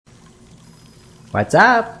What's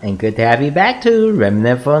up? And good to have you back to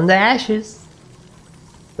Remnant from the Ashes.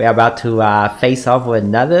 We're about to face off with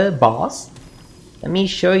another boss. Let me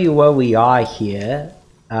show you where we are here.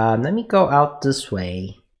 Let me go out this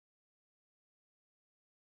way.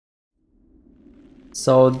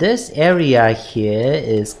 So this area here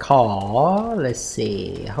is called, let's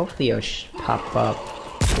see, hopefully it'll pop up.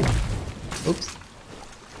 Oops.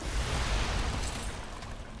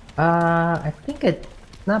 I think it's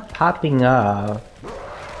not popping up.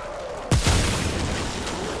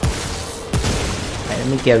 Right, let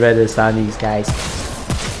me get rid of some of these guys.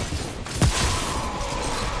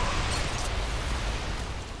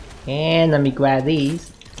 And let me grab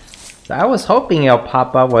these. So I was hoping it'll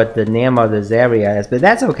pop up what the name of this area is, but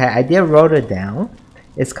that's okay. I did wrote it down.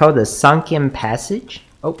 It's called the Sunken Passage.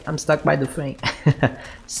 Oh, I'm stuck by the frame.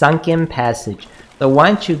 Sunken Passage. So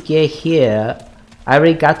once you get here, I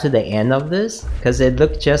already got to the end of this because it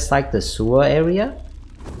looked just like the sewer area.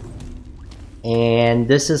 And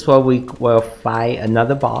this is where we will fight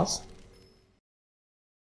another boss.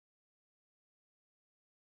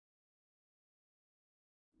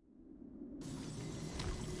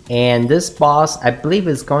 And this boss, I believe,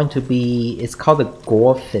 is going to be, it's called the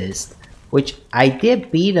Gorefist, which I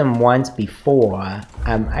did beat him once before. I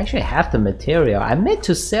actually have the material. I meant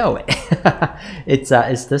to sell it. It's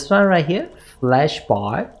this one right here, Flesh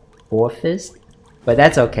Bar, Gorefist. But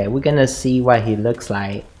that's okay. We're gonna see what he looks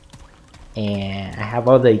like. And I have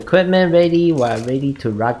all the equipment ready. We're ready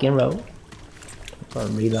to rock and roll. I'm gonna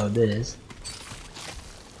reload this.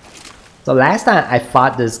 So last time I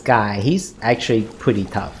fought this guy, he's actually pretty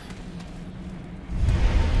tough.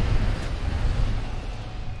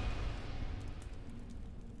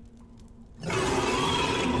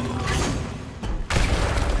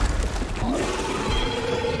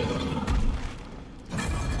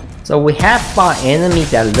 So we have fought enemy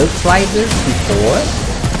that looks like this before.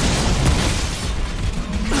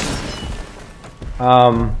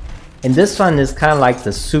 And this one is kind of like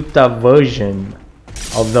the souped up version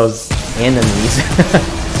of those enemies.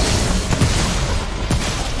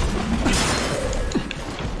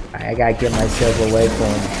 I gotta get myself away from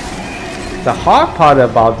him. The hard part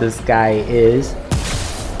about this guy is,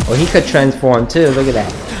 well, he could transform too, look at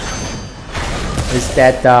that. Is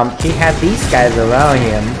that he had these guys around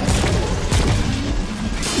him.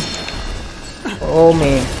 Oh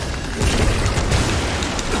man.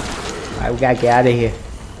 Alright, we gotta get out of here.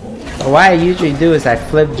 So what I usually do is I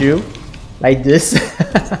flip Drew like this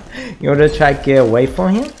in order to try to get away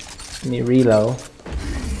from him. Let me reload.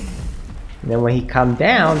 And then when he comes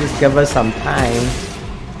down, just give us some time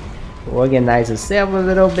to organize himself a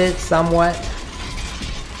little bit, somewhat.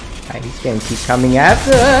 Alright, he's gonna keep coming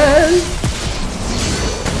after us.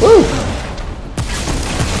 Woo!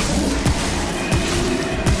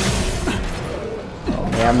 Oh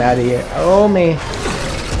man, I'm out of here. Oh man.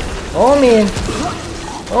 Oh man.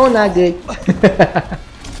 Oh, not good.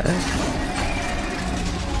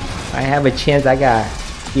 I have a chance. I gotta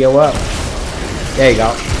heal up. There you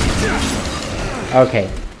go. Okay.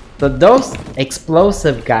 So those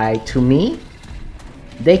explosive guy, to me,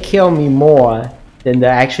 they kill me more than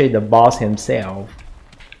the boss himself.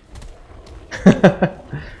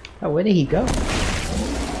 Oh, where did he go?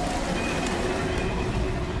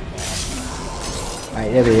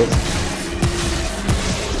 Alright, there he is.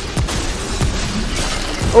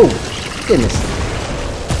 Oh, goodness.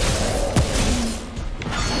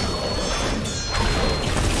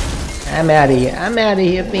 I'm out of here. I'm out of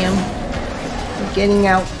here, fam. I'm getting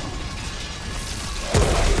out.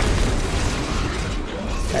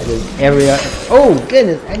 That is area. Oh,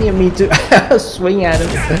 goodness. I need me to swing at him.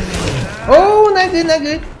 Oh, not good, not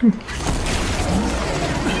good.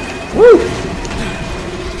 Woo!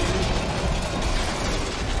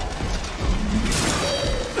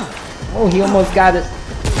 Oh, he almost got it.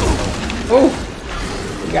 Oh,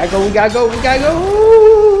 we gotta go, we gotta go, we gotta go.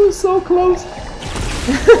 Oh, so close.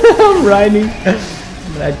 I'm riding.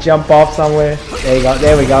 I'm gonna jump off somewhere. There you go,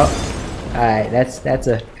 there we go. Alright, that's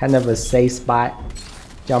a kind of a safe spot.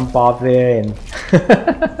 Jump off there and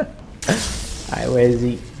alright, where is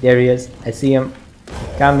he? There he is. I see him.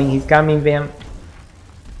 Coming, he's coming, fam.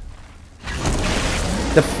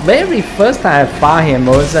 The very first time I fought him,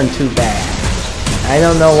 it wasn't too bad. I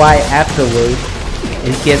don't know why afterwards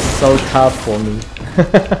it gets so tough for me.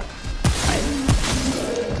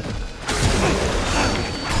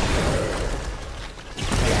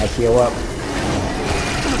 I gotta heal up.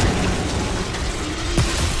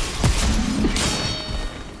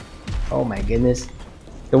 Oh my goodness.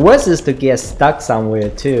 The worst is to get stuck somewhere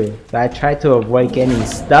too. So I try to avoid getting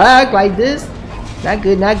stuck like this. Not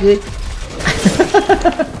good, not good.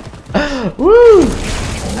 Woo!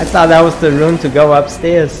 I thought that was the room to go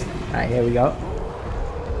upstairs. Alright, here we go.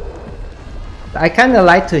 I kinda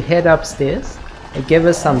like to head upstairs. It gives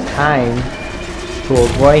us some time to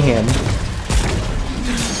avoid him.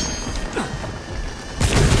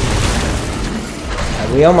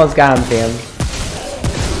 We almost got him, Tim.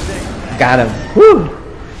 Got him. Woo!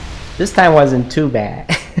 This time wasn't too bad.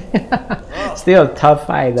 Still a tough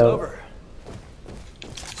fight though.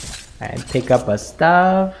 And pick up a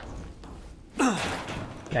stuff.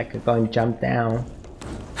 I could go and jump down.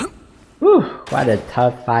 Whew, what a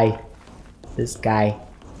tough fight. This guy.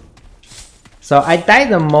 So I died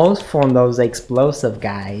the most from those explosive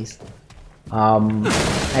guys.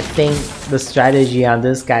 I think the strategy on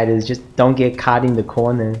this guy is just don't get caught in the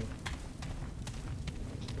corner.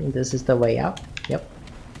 I think this is the way out. Yep.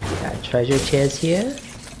 Got treasure chest here.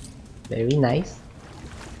 Very nice.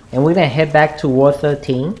 And we're gonna head back to War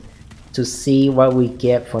 13 to see what we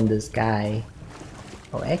get from this guy.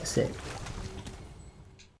 Oh, exit.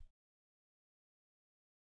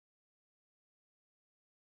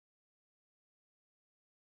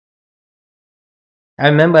 I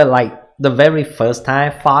remember like the very first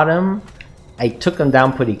time I fought him, I took him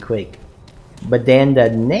down pretty quick. But then the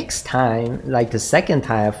next time, like the second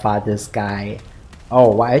time I fought this guy, oh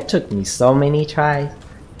wow, it took me so many tries.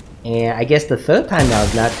 And I guess the third time that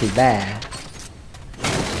was not too bad.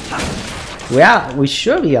 We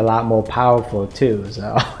should be a lot more powerful too,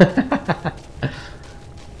 so.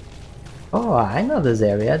 Oh, I know this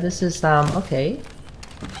area. This is okay.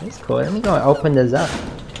 That's cool. Let me go and open this up.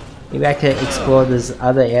 Maybe I can explore this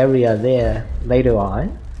other area there later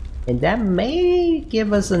on. And that may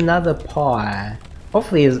give us another part.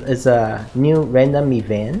 Hopefully it's a new random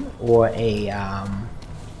event or a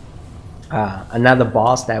another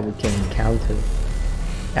boss that we can encounter.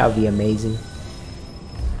 That would be amazing.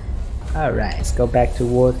 Alright, let's go back to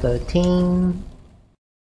War 13.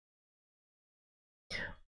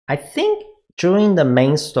 I think during the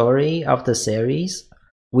main story of the series,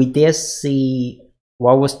 we did see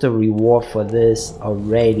what was the reward for this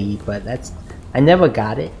already, but I never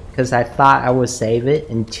got it because I thought I would save it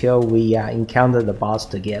until we encounter the boss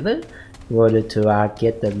together in order to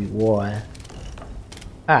get the reward.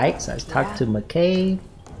 Alright, so let's talk to McCabe.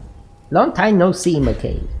 Long time no see,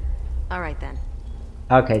 McCabe. Alright then.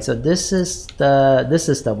 Okay, so this is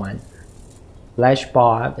the one. Flesh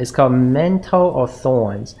barb. It's called Mental or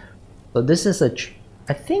Thorns. So this is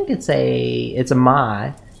I think it's a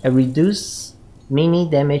mod. It reduces melee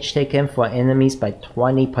damage taken for enemies by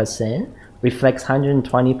 20%. Reflects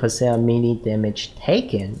 120% of melee damage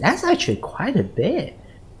taken. That's actually quite a bit.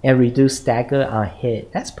 And reduce stagger on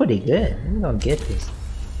hit. That's pretty good. I'm gonna get this.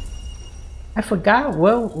 I forgot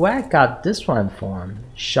where I got this one from.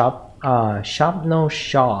 Sharp no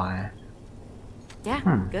shaw.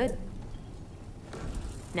 Yeah, good.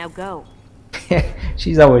 Now go.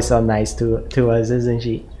 She's always so nice to us, isn't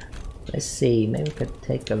she? Let's see, maybe we could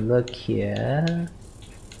take a look here.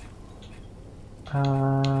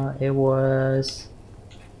 It was...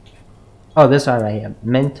 oh, this one right here.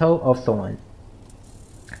 Mental of Thorn.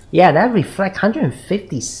 Yeah, that reflects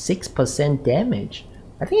 156% damage.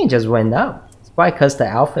 I think it just went up. It's probably because the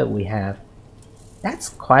outfit we have. That's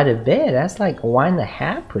quite a bit. That's like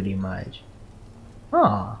 1.5 pretty much.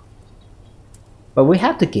 Huh. But we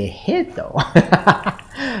have to get hit though.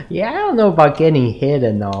 Yeah, I don't know about getting hit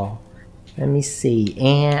and all. Let me see.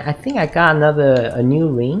 And I think I got a new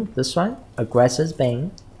ring. This one. Aggressor's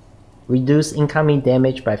Bane. Reduce incoming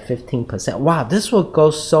damage by 15%. Wow, this will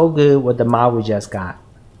go so good with the mod we just got.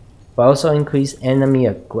 But also increase enemy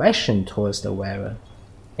aggression towards the wearer.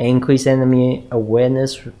 And increase enemy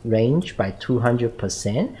awareness range by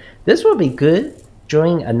 200%. This will be good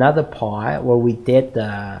during another part where we did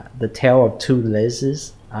the Tale of Two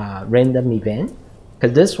Lizards random event.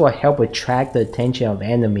 Because this will help attract the attention of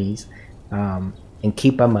enemies and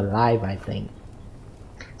keep them alive, I think.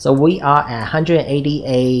 So we are at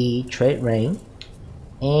 188 trade rank.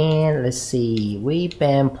 And let's see, we've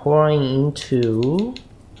been pouring into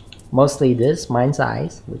mostly this mind's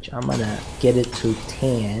eyes, which I'm gonna get it to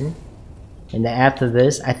 10. And then after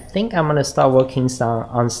this, I think I'm gonna start working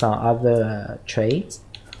on some other trades.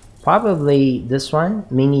 Probably this one,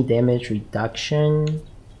 mini damage reduction.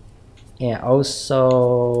 And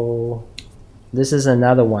also, this is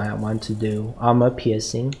another one I want to do, armor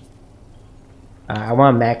piercing. I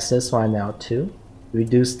want to max this one out too.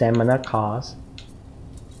 Reduce stamina cost.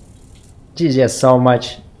 Geez, just so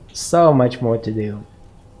much more to do.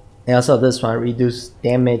 And also this one, reduce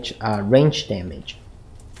damage, range damage.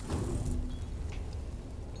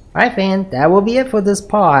 Alright fam, that will be it for this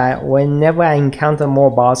part. Whenever I encounter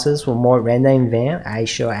more bosses with more random event, I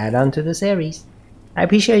shall add on to the series. I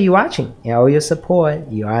appreciate you watching and all your support.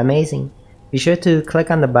 You are amazing. Be sure to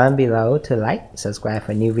click on the button below to like, subscribe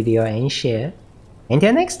for new video and share.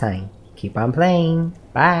 Until next time, keep on playing.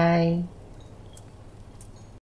 Bye.